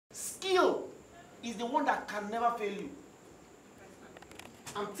is the one that can never fail you.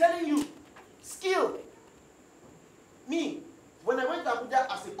 I'm telling you, skill. Me, when I went to Abuja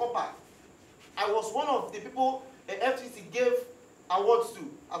as a copper, I was one of the people FCC gave awards to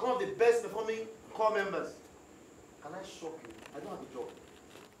as one of the best performing corps members. Can I shock you? I don't have a job.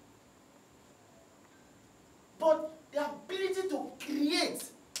 But the ability to create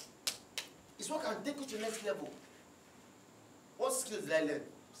is what can take you to the next level. What skills did I learn?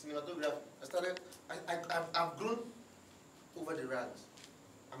 Cinematography. I've grown over the ranks.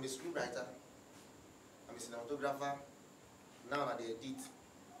 I'm a scriptwriter. I'm a cinematographer. Now I edit.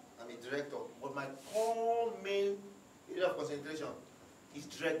 I'm a director. But my core main area of concentration is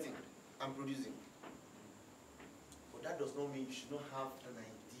directing and producing. But that does not mean you should not have an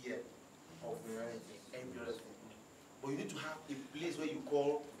idea of every other thing. But you need to have a place where you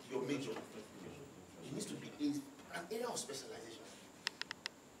call your major. It needs to be an area of specialization.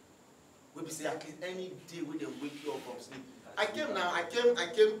 Where we say at least any day when they wake you up from sleep.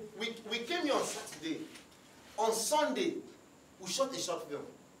 We came here on Saturday. On Sunday, we shot a short film.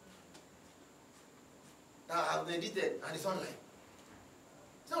 Now I've edited and it's online.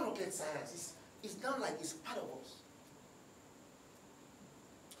 It's not rocket science. It's not like it's part of us.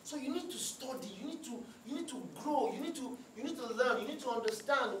 So you need to study, you need to grow, you need to learn, you need to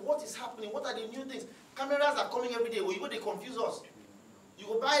understand what is happening, what are the new things. Cameras are coming every day, well, they confuse us. You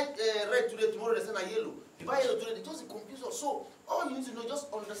go buy red today, tomorrow they send a yellow. You buy yellow today, they just confuse us. So all you need to know,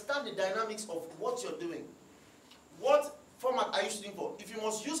 just understand the dynamics of what you're doing. What format are you shooting for? If you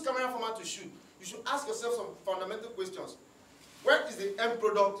must use camera format to shoot, you should ask yourself some fundamental questions. Where is the end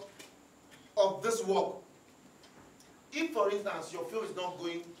product of this work? If, for instance, your film is not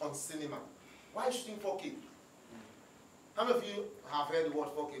going on cinema, why are you shooting 4K? How many of you have heard the word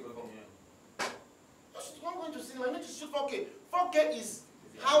 4K before? Yeah. You're not going to cinema, you need to shoot 4K. 4K is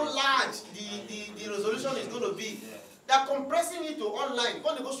how large the resolution is going to be. Yeah. They're compressing it to online. You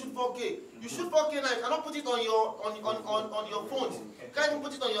want to go shoot 4K. You shoot 4K now, you cannot put it on your phones. You can't even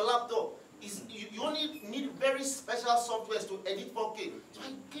put it on your laptop. You only need very special softwares to edit 4K. So are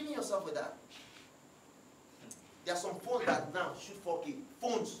you kidding yourself with that? There are some phones that now shoot 4K.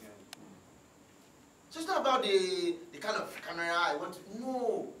 Phones. So it's not about the kind of camera I want to.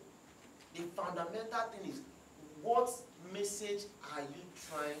 No. The fundamental thing is, what message are you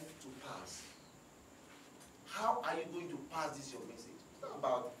trying to pass? How are you going to pass this your message? It's not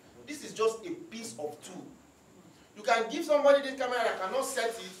about, this is just a piece of tool. You can give somebody this camera that cannot set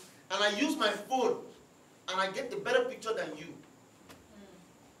it, and I use my phone, and I get a better picture than you.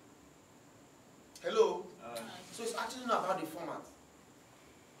 Hello? So it's actually not about the format.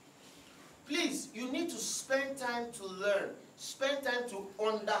 Please, you need to spend time to learn. Spend time to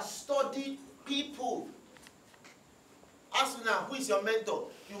understudy people. Ask me now, who is your mentor?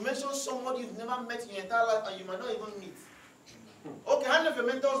 You mention somebody you've never met in your entire life and you might not even meet. Okay, how many of your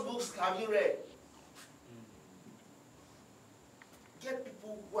mentor's books have you read? Get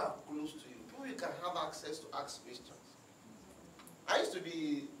people who are close to you. People you can have access to ask questions. I used to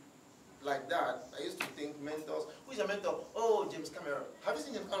be like that. I used to think mentors. Who is your mentor? Oh, James Cameron. Have you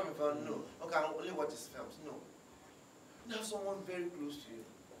seen James Cameron before? No. Okay, I only watch his films. No. You have someone very close to you.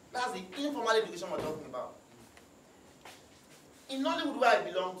 That's the informal education we're talking about. In Nollywood, where I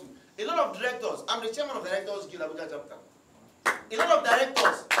belong to, a lot of directors, I'm the chairman of the Directors Guild Abuja chapter. A lot of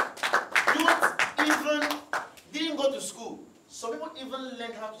directors didn't go to school. Some people even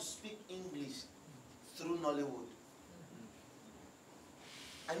learned how to speak English through Nollywood.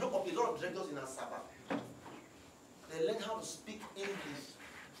 I know of a lot of directors in Asaba. They learned how to speak English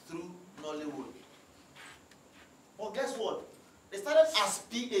through Nollywood. But guess what? They started as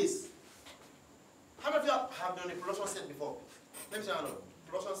PAs. How many of you have been on a production set before? Let me say,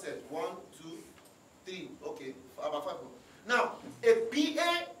 production set. 1, 2, 3. Okay, about 5 people. Now, a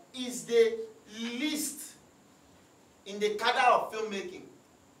PA is the least in the cadre of filmmaking.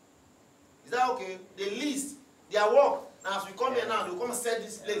 Is that okay? The least, their work. Now, as we come here now, they come and set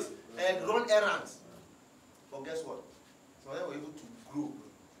this place and run errands. But guess what? So they were able to grow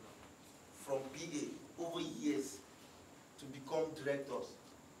from PA over years to become directors.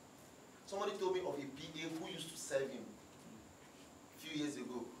 Somebody told me of a PA who used to serve him a few years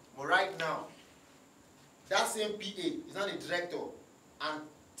ago. But right now, that same PA is not a director and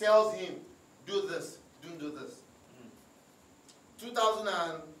tells him, do this, don't do this.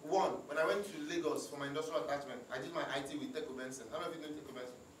 2001, when I went to Lagos for my industrial attachment, I did my IT with Teko Benson. How many of you know Teko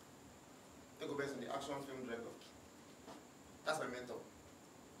Benson? Teko Benson, the action film director. That's my mentor.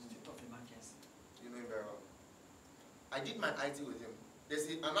 You know him very well. I did my IT with him. There's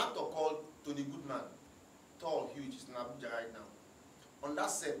an actor called Tony Goodman, tall, huge, he's in Abuja right now. On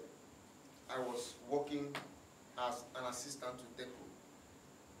that set, I was working as an assistant to Teco,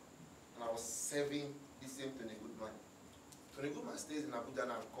 and I was serving the same Tony Goodman. Tony Goodman stays in Abuja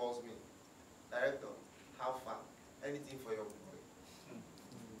now and calls me, Director, how far? Anything for your boy?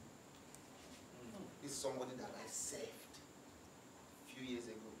 This is somebody that I served a few years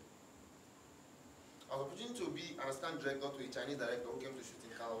ago. I was opportunity to be an assistant director to a Chinese director who came to shoot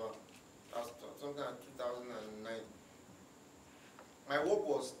in Calabar. That was something like 2009. My work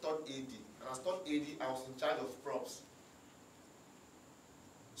was third AD, and as third AD, I was in charge of props.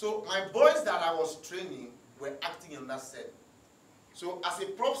 So my boys that I was training were acting in that set. So as a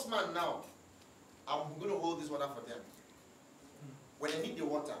props man now, I'm going to hold this water for them. When they need the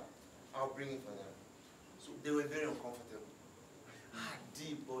water, I'll bring it for them. So they were very uncomfortable.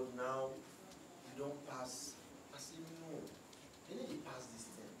 Deep, but now you don't pass. I said, no, you need to pass this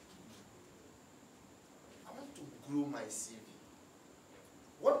thing. I want to grow my CV.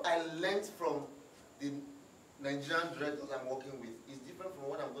 What I learned from the Nigerian directors I'm working with is different from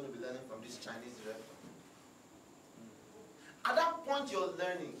what I'm going to be learning from this Chinese director. At that point you're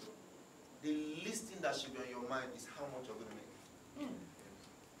learning, the least thing that should be on your mind is how much you're going to make.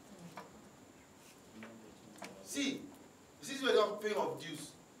 See, this is where you're paying of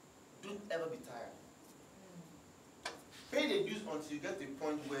dues. Don't ever be tired. Pay the dues until you get to a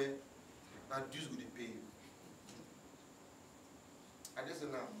point where that dues will pay you. I just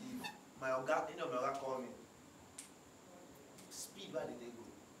said now, if my Oga, any of my Oga call me, speed, where did they go?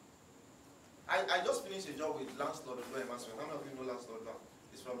 I just finished a job with Lance Lord of Emmanuel. How many of you know Lance Lord?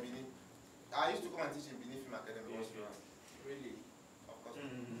 He's from Benin. I used to come and teach in Benin Film Academy. Yes, really? Of course.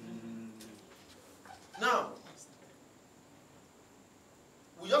 Now,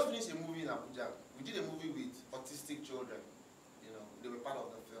 we just finished a movie in Abuja. We did a movie with autistic children. You know, they were part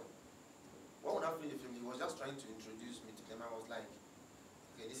of the film. When we finished the film, he was just trying to introduce me to them. I was like,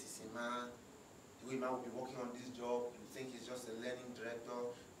 okay, this is Emmanuel. The way Emmanuel will be working on this job, you think he's just a learning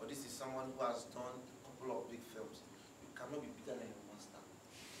director, but this is someone who has done a couple of big films. You cannot be bigger than your master.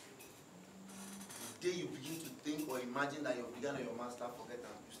 The day you begin to think or imagine that you're bigger than your master, forget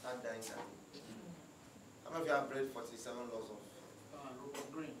that. You start dying that day. How many of you have read 47 laws of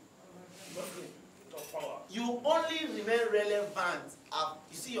green? Of power. You only remain relevant.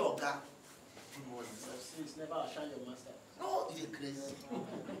 You see your guy. It's never outshine your master. No, it's crazy.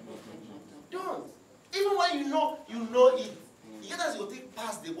 Don't. Even when you know it. You get as you take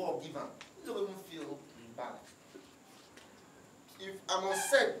past the wall given. You don't even feel bad. If I'm on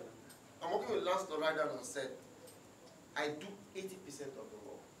set, I'm working with Lance Lorraine on set, I do 80% of the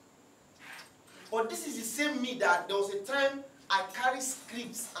work. But this is the same me that there was a time I carry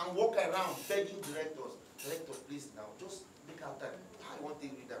scripts and walk around begging directors, director, please now, just make out time. I want to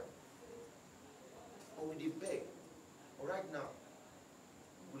read that. But we did beg. But right now,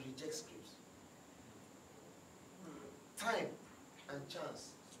 we reject scripts. Time and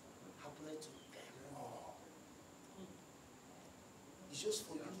chance happening to them. It's just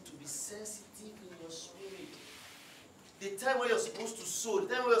for you to be sensitive in your spirit. The time where you're supposed to sow, the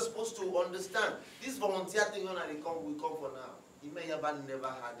time where you're supposed to understand. This volunteer thing on we come for now. Emmanuel Eyaba never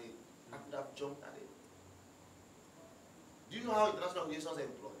had it. I could have jumped at it. Do you know how international organizations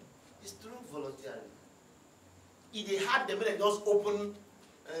employ? It's through volunteering. If they had them, they just open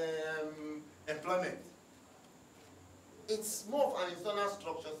employment. It's more of an internal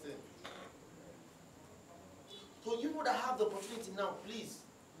structure thing. So you would have the opportunity now, please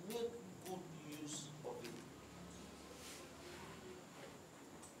make good use of it.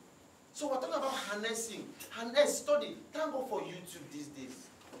 So we're talking about harnessing. Harness, study. Thank God for YouTube these days.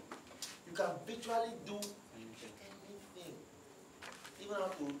 You can virtually do anything. Even how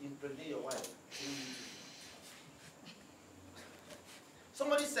to impregnate your wife.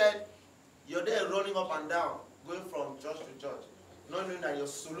 Somebody said, you're there running up and down, going from church to church, not knowing that your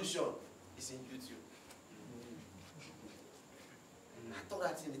solution is in YouTube. I thought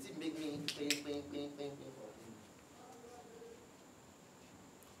that thing, it made me pain.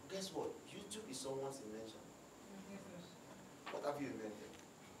 Guess what? YouTube is someone's invention. What have you invented?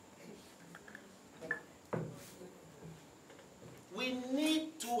 We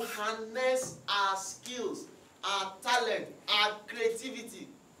need to harness our skills, our talent, our creativity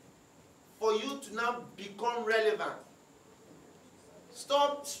for you to now become relevant.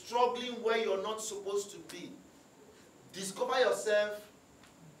 Stop struggling where you're not supposed to be. Discover yourself,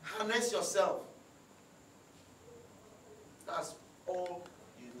 harness yourself. That's all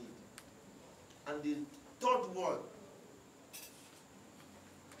you need. And the third one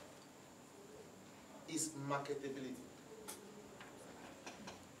is marketability.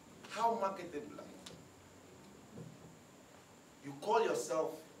 How marketable are you? You call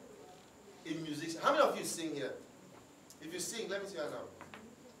yourself a musician. How many of you sing here? If you sing, let me see you now.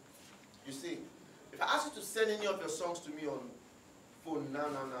 You sing. If I ask you to send any of your songs to me on phone now,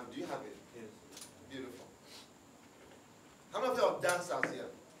 do you have it? Yes. Beautiful. How many of you are dancers here?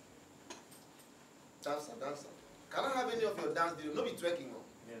 Dancer. Can I have any of your dance video? No be twerking now.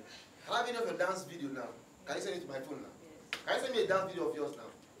 Yes. Can I have any of your dance video now? Can you send it to my phone now? Yes. Can you send me a dance video of yours now?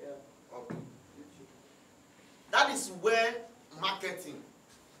 Yeah. Okay. That is where marketing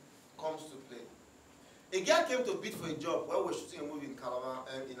comes to play. A girl came to bid for a job while we were shooting a movie in Calabar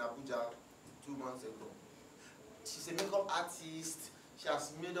and in Abuja 2 months ago. She's a makeup artist. She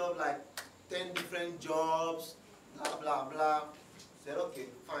has made up like 10 different jobs, blah, blah, blah. Said, okay,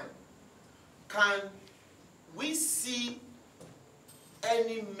 fine. Can we see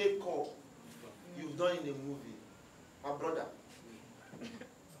any makeup you've done in a movie? My brother.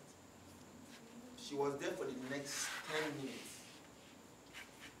 She was there for the next 10 minutes,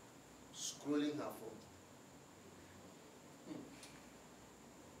 scrolling her phone.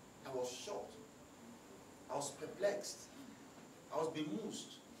 I was shocked. I was perplexed. I was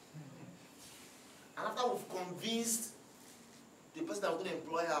bemused. And after we've convinced the person that was going to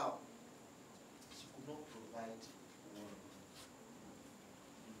employ her, she could not provide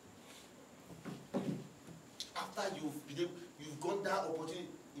one. After you've got that opportunity,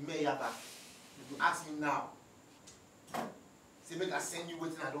 Emmanuel Eyaba, you ask me now. Say, make I send you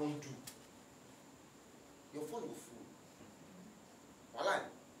what I don't do. Your phone will fool. Walai.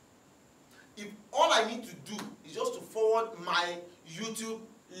 If all I need to do is just to forward my YouTube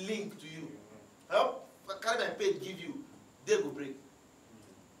link to you, help carry my page, give you, they will break.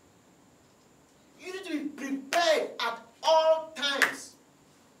 You need to be prepared at all times.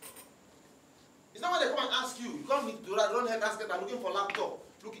 It's not when they come and ask you, you come to run head basket and looking for laptop.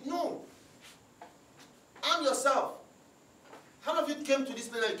 No. Arm yourself. How many of you came to this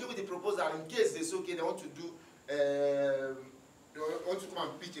place and came with a proposal in case they say, okay, they want to do, they want to come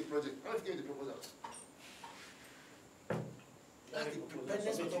and pitch a project? How many of you came with a proposal? That's the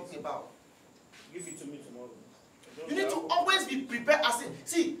preparedness we're talking about. Give it to me tomorrow. You need to always be prepared.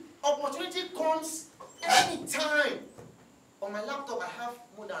 See, opportunity comes anytime. On my laptop, I have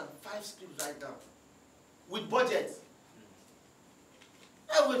more than 5 scripts right now. With budget.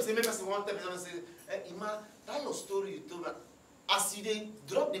 I will say, maybe person one time say, hey, Ima, that your story you told me. As you they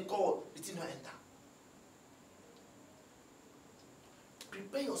drop the call, the thing will enter.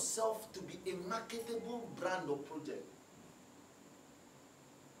 Prepare yourself to be a marketable brand or project.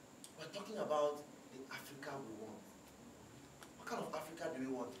 We're talking about the Africa we want. What kind of Africa do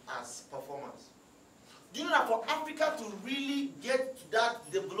we want as performers? Do you know that for Africa to really get to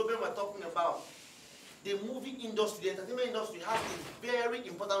that development we're talking about, the movie industry, the entertainment industry has a very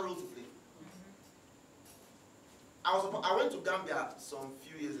important role to play. I went to Gambia some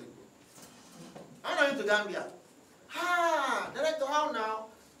few years ago. I went to Gambia. Director, how now?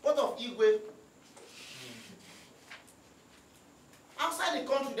 What of Igwe? Outside the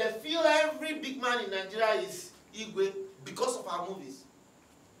country, they feel every big man in Nigeria is Igwe because of our movies.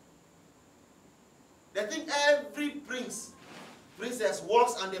 They think every princess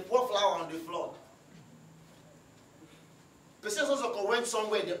walks and they pour flour on the floor. Princess also went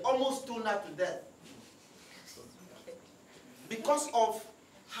somewhere, they almost stoned her to death. Because of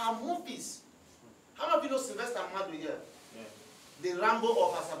her movies. How many of you know Sylvester Madu here? Yeah. The Rambo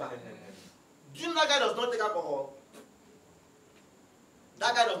of Asaba. Do you know that guy does not take alcohol?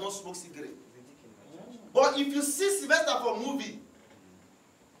 That guy does not smoke cigarette. But if you see Sylvester for movie,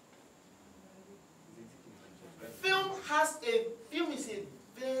 film is a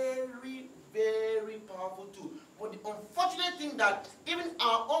very, very powerful tool. But the unfortunate thing that even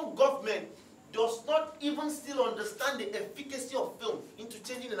our own government does not even still understand the efficacy of film into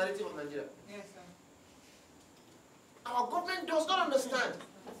changing the narrative of Nigeria. Yes, sir. Our government does not understand.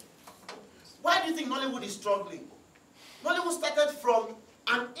 Why do you think Nollywood is struggling? Nollywood started from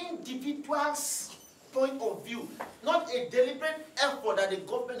an individual's point of view, not a deliberate effort that the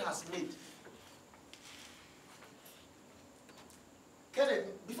government has made.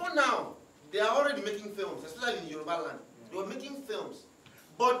 Kenneth, before now, they are already making films, especially in Yoruba land. They were making films.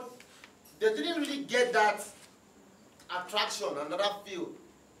 But they didn't really get that attraction, another feel,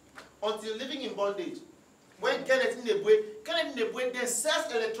 until living in bondage. When Kenneth Ndebwe then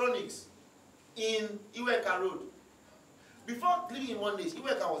sells electronics in Iweka Road. Before living in bondage,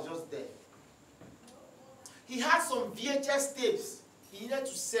 Iweka was just there. He had some VHS tapes he needed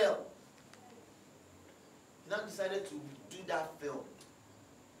to sell. He now decided to do that film,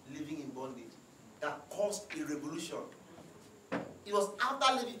 Living in Bondage, that caused a revolution. It was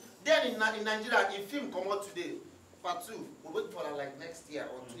after living. Then in Nigeria, a film come out today, part 2, we're waiting for that like next year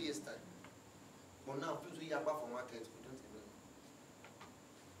or 2 years time. But now, people who Eyaba for market, we don't even know.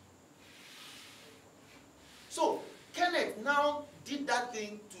 So, Kenneth now did that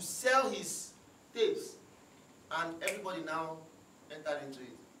thing to sell his tapes, and everybody now entered into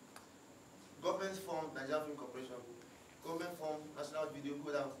it. Government formed Nigerian Film Corporation. Government formed National Video.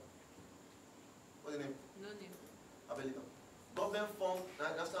 Go down. What's the name? No name. Abelino. Government formed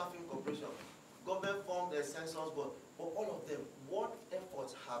National Film Corporation. Government formed the Censors Board. But all of them, what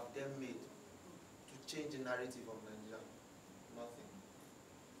efforts have they made to change the narrative of Nigeria? Nothing.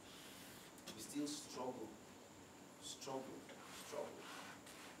 We still struggle.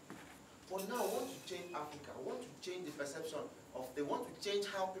 But now, we want to change Africa. We want to change the perception of, they want to change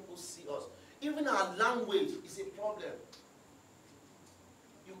how people see us. Even our language is a problem.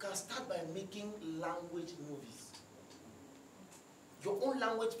 You can start by making language movies. Your own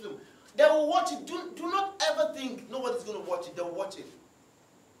language film. They will watch it. Do not ever think nobody's going to watch it. They will watch it.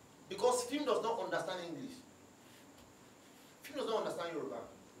 Because film does not understand English. Film does not understand Yoruba.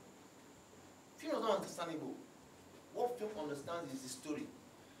 Film does not understand Igbo. What film understands is the story.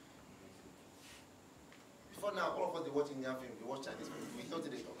 Before now, all of us, they watch Indian film, they watch Chinese film, we don't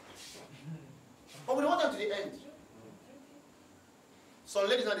they talk. But we want them to the end. Some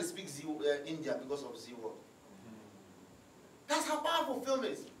ladies now they speak India because of Z word. That's how powerful film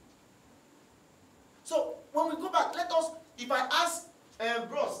is. So when we go back, let us, if I ask,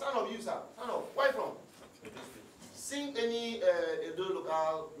 bro, stand up, you sir, stand up, where are you from? Sing any Edo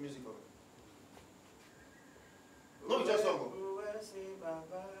local music for me. No, it's just song.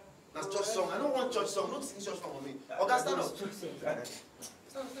 That's just song. I don't want church song. Don't sing church song for me. Okay, stand up. Stand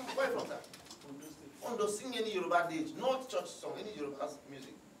up. Where are you from, sir? Ondo, sing any Yoruba dage, not church song, any Yoruba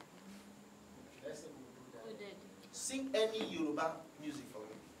music. Sing any Yoruba music for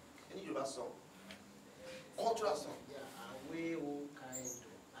me. Any Yoruba song. Cultural song.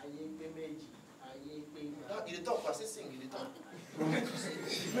 You dey talk, I say sing, you dey talk. Okay,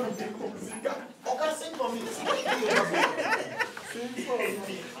 sing for me. Sing for me.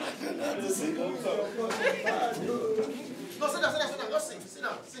 No, sit down, just sing, sit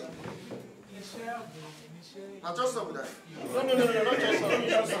down, sing. Now just song with that. No, not just song.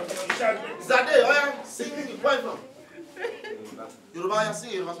 Zade, oh yeah, sing, where you from? Yoruba, yeah,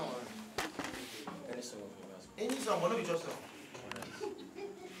 sing Yoruba song. Any song. Any song, but no be just song.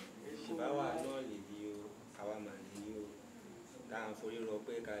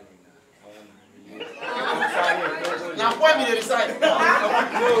 Now, why me they recite?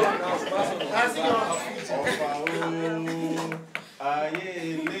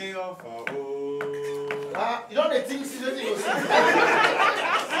 You don't they think seriously you sing?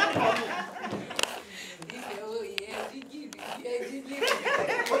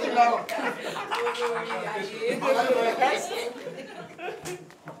 What is that?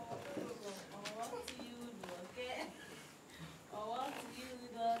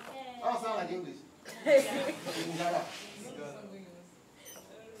 That sound like English.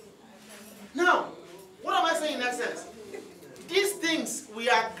 Now, what am I saying in essence? These things, we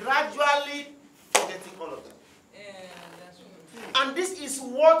are gradually forgetting all of them. And this is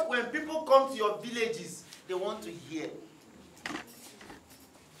what, when people come to your villages, they want to hear.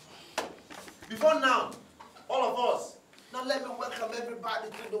 Before now, all of us, now let me welcome everybody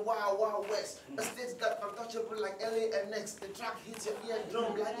to the Wild Wild West. A stage that untouchable like LAMX. The track hits your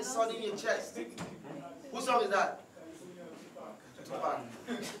eardrum like a sword in your chest. Whose song is that? Tupac.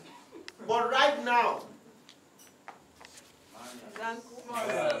 But right now,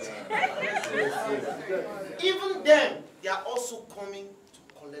 even them, they are also coming to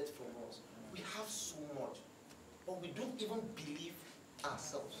collect from us. We have so much, but we don't even believe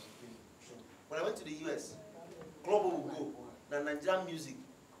ourselves. When I went to the US, Global will go. Now Nigerian music,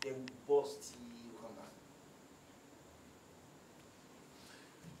 then bust, come back.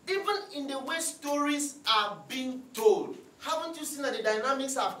 Even in the way stories are being told, haven't you seen that the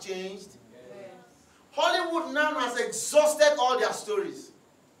dynamics have changed? Yes. Hollywood now has exhausted all their stories.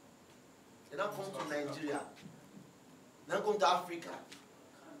 They now come to Nigeria, they now come to Africa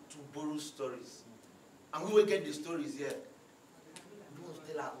to borrow stories. And we will get the stories here. We don't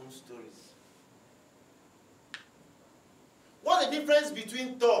tell our own stories. What's the difference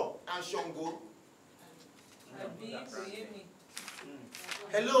between Thor and Shango?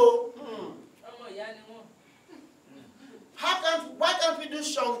 Hello? Why can't we do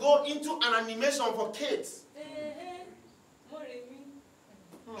Shango into an animation for kids?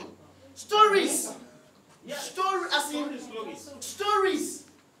 Stories. Yeah. Stories.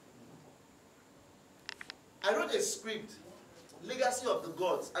 I wrote a script, Legacy of the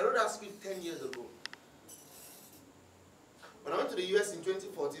Gods. I wrote that script 10 years ago. When I went to the US in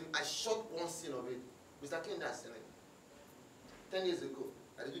 2014, I shot one scene of it. Mr. King, that's 10 years ago,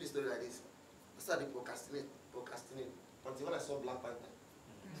 I did do this story like this. I started procrastinate. Until when I saw Black Panther.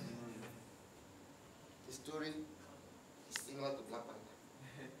 The story is similar to Black Panther.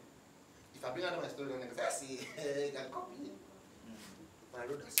 If I bring out my story, then I see, you can copy it. But I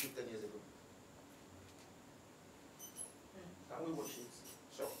wrote that script 10 years ago. Can we watch it?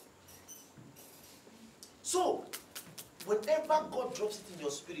 Sure. So, whenever God drops it in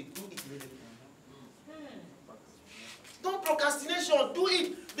your spirit, do it immediately. Don't procrastination, do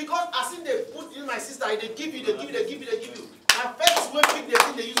it. Because as if they put in my sister, they give you. My first way pick the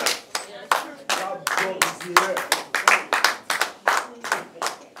thing they use.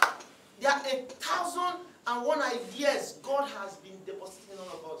 There are 1,001 ideas God has been depositing in all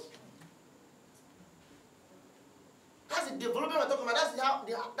of us. That's the development we're talking about.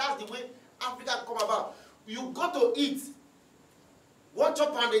 That's the way Africa come about. You go to eat, one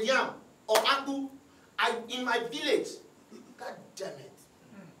chop pounded yam or akpu. In my village, God damn it.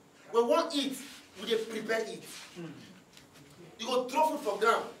 When one eat, we dey prepare it. You go throw food for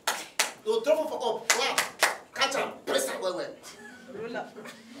ground. You go throw food for up. Clap, catch am, press am well.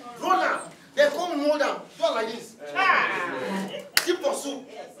 Roll am. They come mold am. Do like this. Keep for soup.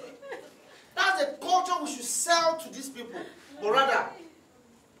 That's the culture we should sell to these people. But rather,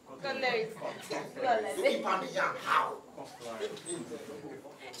 you eat pounded yam. How?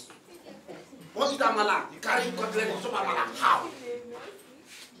 What is that mala? You carry cutlet and chop mala. How?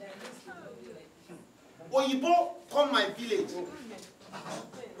 Oyibo come my village.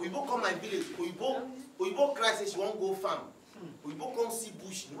 Oyibo cry say she won't go farm. Oyibo come see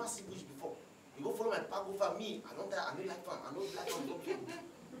bush. You never see bush before. You go follow my papa go farm. Me, I don't like farm. I don't like farm.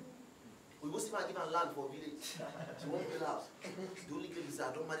 Oyibo see my give her land for village. She won't build house. The only thing is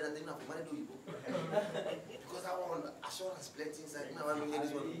I don't marry that thing now for marry Oyibo. Because I want assurance plenty inside. My wife will hear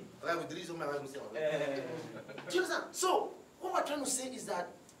this one. I will do this on my wife will say. Do you understand? So what we're trying to say is that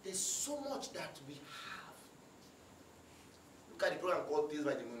there's so much that we have. Look at the program called Tales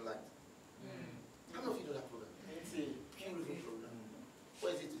by the Moonlight. How many of you know that program? It's a beautiful program.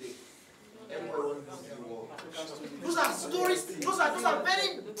 Where is it today? Those are stories. Those are very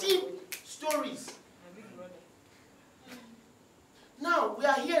deep stories. Now we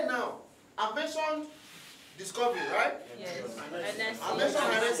are here now. I mentioned discovery, right? Yes. I mentioned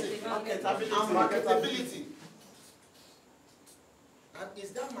harnessing and marketability. And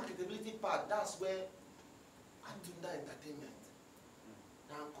is that marketability part? That's where Atunda Entertainment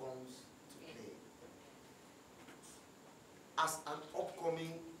now comes to play. As an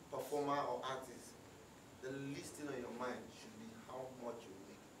upcoming performer or artist, the least thing on your mind should be how much you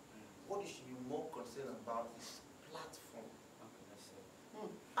make. What you should be more concerned about is platform.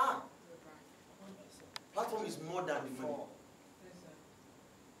 Platform is more than the money.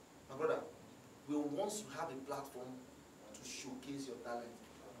 My brother, once you have a platform to showcase your talent,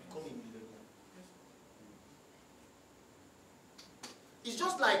 become a millionaire. It's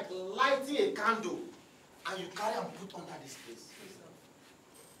just like lighting a candle and you carry and put under this place.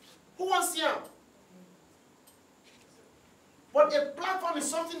 Who wants here? But a platform is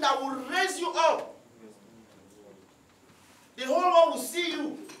something that will raise you up. The whole world will see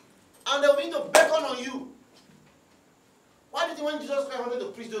you and they'll begin to beckon on you. Why do you think when Jesus Christ wanted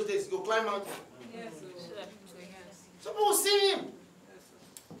to preach those days, he go climb mountain? Yes. Some people will see him.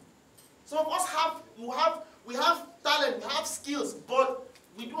 Some of us we have talent, we have skills, but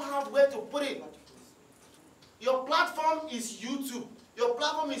we don't have where to put it. Your platform is YouTube. Your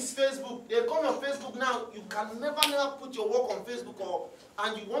platform is Facebook. They come on Facebook now. You can never put your work on Facebook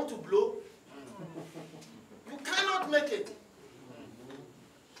and you want to blow. You cannot make it.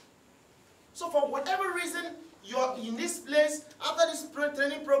 So for whatever reason, you're in this place, after this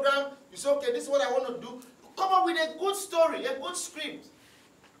training program, you say, okay, this is what I want to do. Come up with a good story, a good script.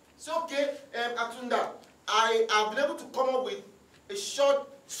 Say, okay, Atunda, I have been able to come up with a short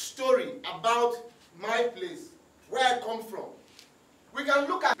story about my place, where I come from. We can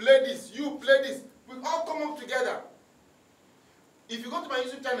look at, play this, you play this. We all come up together. If you go to my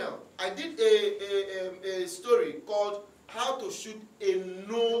YouTube channel, I did a story called How to Shoot a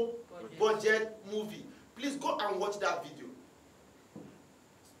No-Budget Movie. Please go and watch that video.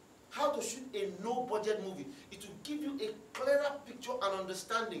 How to shoot a no-budget movie. It will give you a clearer picture and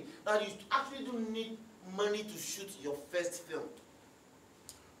understanding that you actually don't need money to shoot your first film.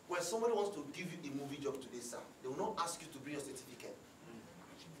 When somebody wants to give you a movie job today, sir, they will not ask you to bring your certificate.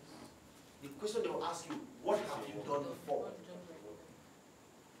 The question they will ask you, what have you done before?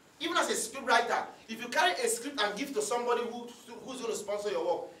 Even as a script writer, if you carry a script and give to somebody who's going to sponsor your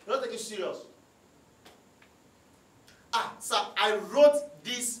work, they don't take you serious. Sir, I wrote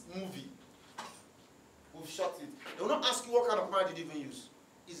this movie. not ask you what kind of camera did you even use.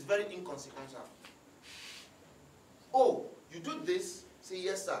 It's very inconsequential. Oh, you do this? Say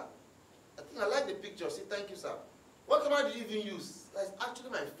yes, sir. I think I like the picture. Say thank you, sir. What camera did you even use? That's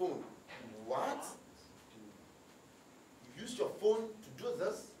actually my phone. What? You used your phone to do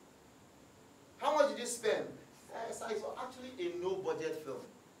this? How much did you spend? Sir, it's actually a no-budget film.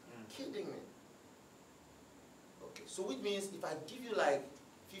 Kidding me. Okay, so which means if I give you like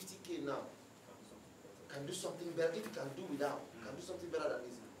 50K now, you can do something better. If you can do without, you can do something better than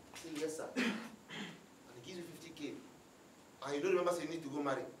this. Say yes, sir. And he gives you 50K. And you don't remember saying you need to go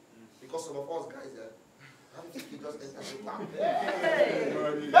marry. Because some of us guys, have 50K just enter the bank.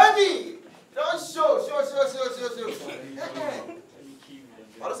 Hey! Baby! Don't show. I don't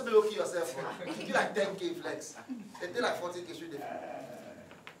say maybe kill yourself. You do like 10K flex. They do like 40K shoot them.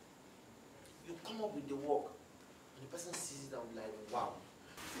 You come up with the work, and the person sees it and be like, wow.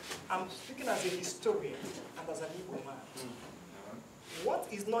 I'm speaking as a historian and as an Igbo man. What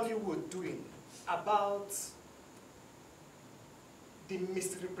is Nollywood doing about the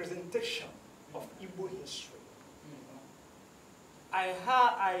misrepresentation of Igbo history? I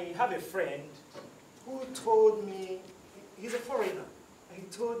have a friend who told me, he's a foreigner, and he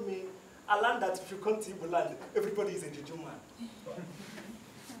told me, I learned that if you come to Igbo land, everybody is a Juju man.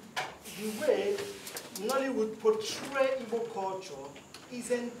 The way Nollywood portray Igbo culture is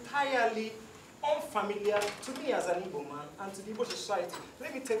entirely unfamiliar to me as an Igbo man and to the Igbo society.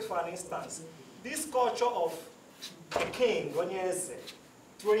 Let me take for an instance, this culture of a king, Onyeze,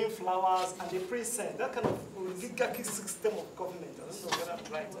 throwing flowers and the princess, that kind of oligarchy system of government. I don't know whether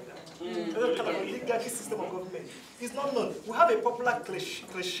I'm right on that. That kind of oligarchy system of government is not known. We have a popular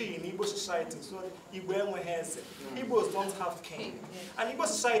cliche in Igbo society, so Igbo Onyeze. Igbos don't have king. And Igbo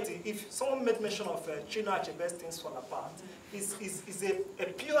society, if someone made mention of Chino Achebe's Things Fall Apart, is a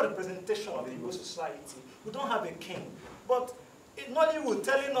pure representation of Igbo society. We don't have a king. But in Nollywood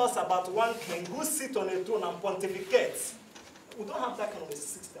telling us about one king who sits on a throne and pontificates, we don't have that kind of a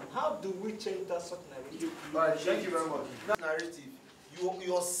system. How do we change that sort of narrative? Right, thank you very much. That narrative,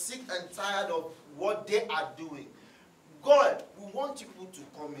 you're sick and tired of what they are doing. God, we want people to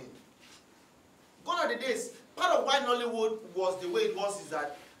come in. Gone are the days. Part of why Nollywood was the way it was is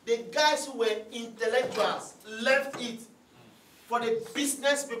that the guys who were intellectuals left it for the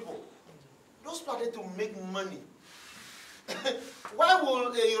business people. Those people are there to make money. Why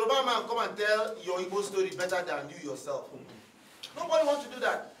will a Yoruba man come and tell your Igbo story better than you yourself? Nobody wants to do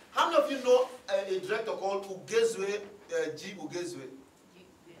that. How many of you know a director called Ugezwe G. Ugezwe?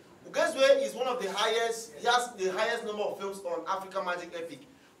 Ugezwe is one of the highest, he has the highest number of films on African Magic Epic.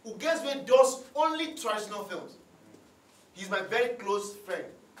 Ugezwe does only traditional films. He's my very close friend.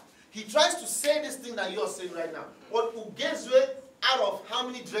 He tries to say this thing that you're saying right now. But Ugezwe, out of how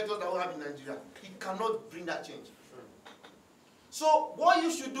many directors that we have in Nigeria, he cannot bring that change. So what you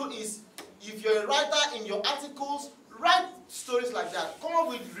should do is, if you're a writer in your articles, write stories like that. Come up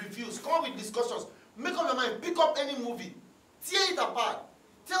with reviews, come up with discussions. Make up your mind, pick up any movie, tear it apart.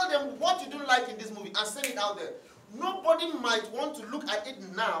 Tell them what you don't like in this movie and send it out there. Nobody might want to look at it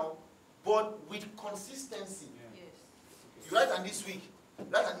now, but with consistency. Yeah. Yes. You write on this week,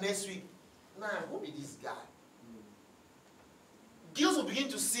 write on next week. Nah, who be this guy? Girls will begin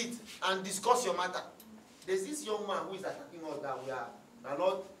to sit and discuss your matter. There's this young man who is attacking us that we are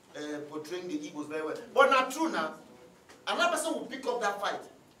not portraying the Igbos very well. But not true now. Another person will pick up that fight.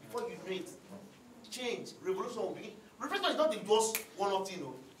 Before you know it, change, revolution will begin. Revolution is not just one-off thing,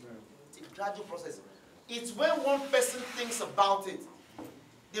 no. It's a gradual process. It's when one person thinks about it.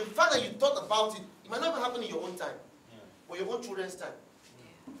 The fact that you thought about it, it might not even happen in your own time, or your own children's time.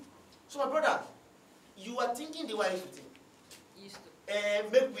 So my brother, you are thinking the way I used to think.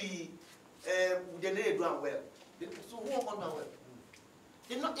 Make we they need to do well. So who won't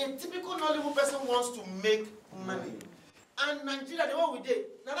do well? A typical Nollywood person wants to make money. And Nigeria, the one we did,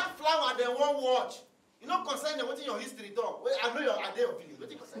 now that flower they won't watch. You know, concern them, what's in your history talk. Well, I know you're at their feelings. What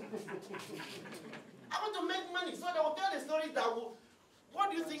do you concern? I want to make money. So they will tell the story that will, what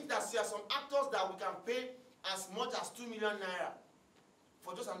do you think that there are some actors that we can pay as much as 2 million naira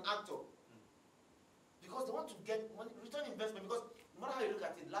for just an actor? Because they want to get money, return investment, because no matter how you look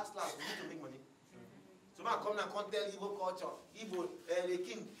at it, last, we need to make money. So man come and tell Igbo culture, Igbo, the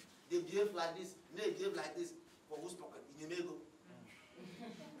king, they behave like this, they behave like this, for whose pocket? In Imego.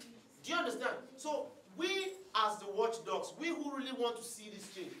 Do you understand? So we as the watchdogs, we who really want to see this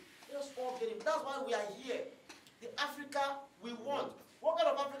change, let us all get it. That's why we are here. The Africa we want. What kind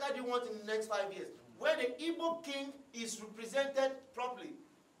of Africa do you want in the next 5 years? Where the Igbo king is represented properly.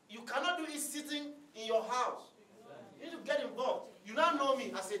 You cannot do it sitting in your house. You need to get involved. You now know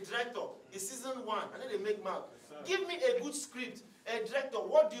me as a director. It's season 1. I need to make mouth. Give me a good script. A director,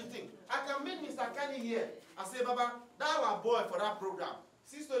 what do you think? I can meet Mr. Kani here and say, Baba, that our boy for that program.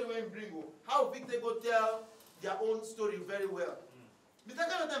 See story when bring how big they go tell their own story very well. Mr.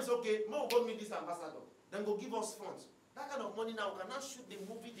 Kani times okay, more go meet this ambassador. Then go give us funds. That kind of money now we cannot shoot the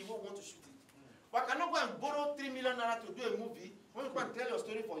movie the way we want to shoot it. But I cannot go and borrow 3 million naira to do a movie. When we can tell your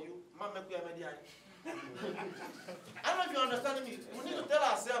story for you, man make we I don't know if you're understanding me. We need to tell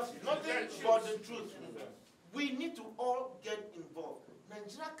ourselves nothing but the truth. We need to all get involved.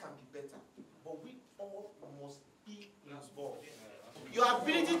 Nigeria can be better, but we all must be involved. Your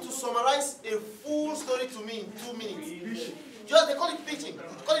ability to summarize a full story to me in 2 minutes. Just they call it pitching,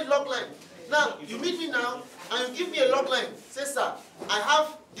 they call it log line. Now, you meet me now, and you give me a log line. Say, sir, I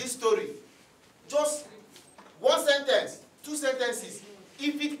have this story. Just 1 sentence, 2 sentences.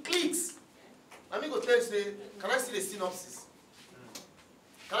 If it clicks, let me go tell you, say, can I see the synopsis?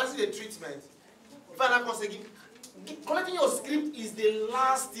 Can I see the treatment? If I not say, collecting your script is the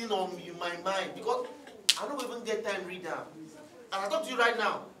last thing on my mind because I don't even get time to read them. And I talk to you right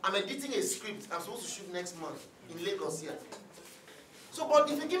now, I'm editing a script I'm supposed to shoot next month in Lagos here. So, but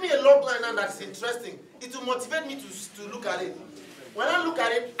if you give me a log line now that's interesting, it will motivate me to look at it. When I look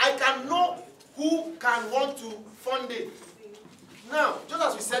at it, I can know who can want to fund it. Now, just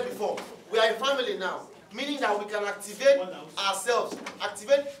as we said before, we are a family now, meaning that we can activate ourselves,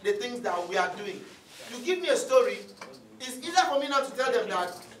 activate the things that we are doing. You give me a story, it's easier for me now to tell them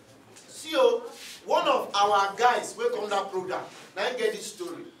that, CEO, one of our guys will come that program, now get this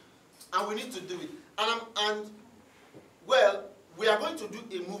story, and we need to do it. And well, we are going to do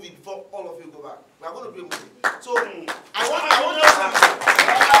a movie before all of you go back. We are going to do a movie. So, I want us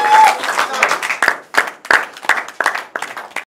to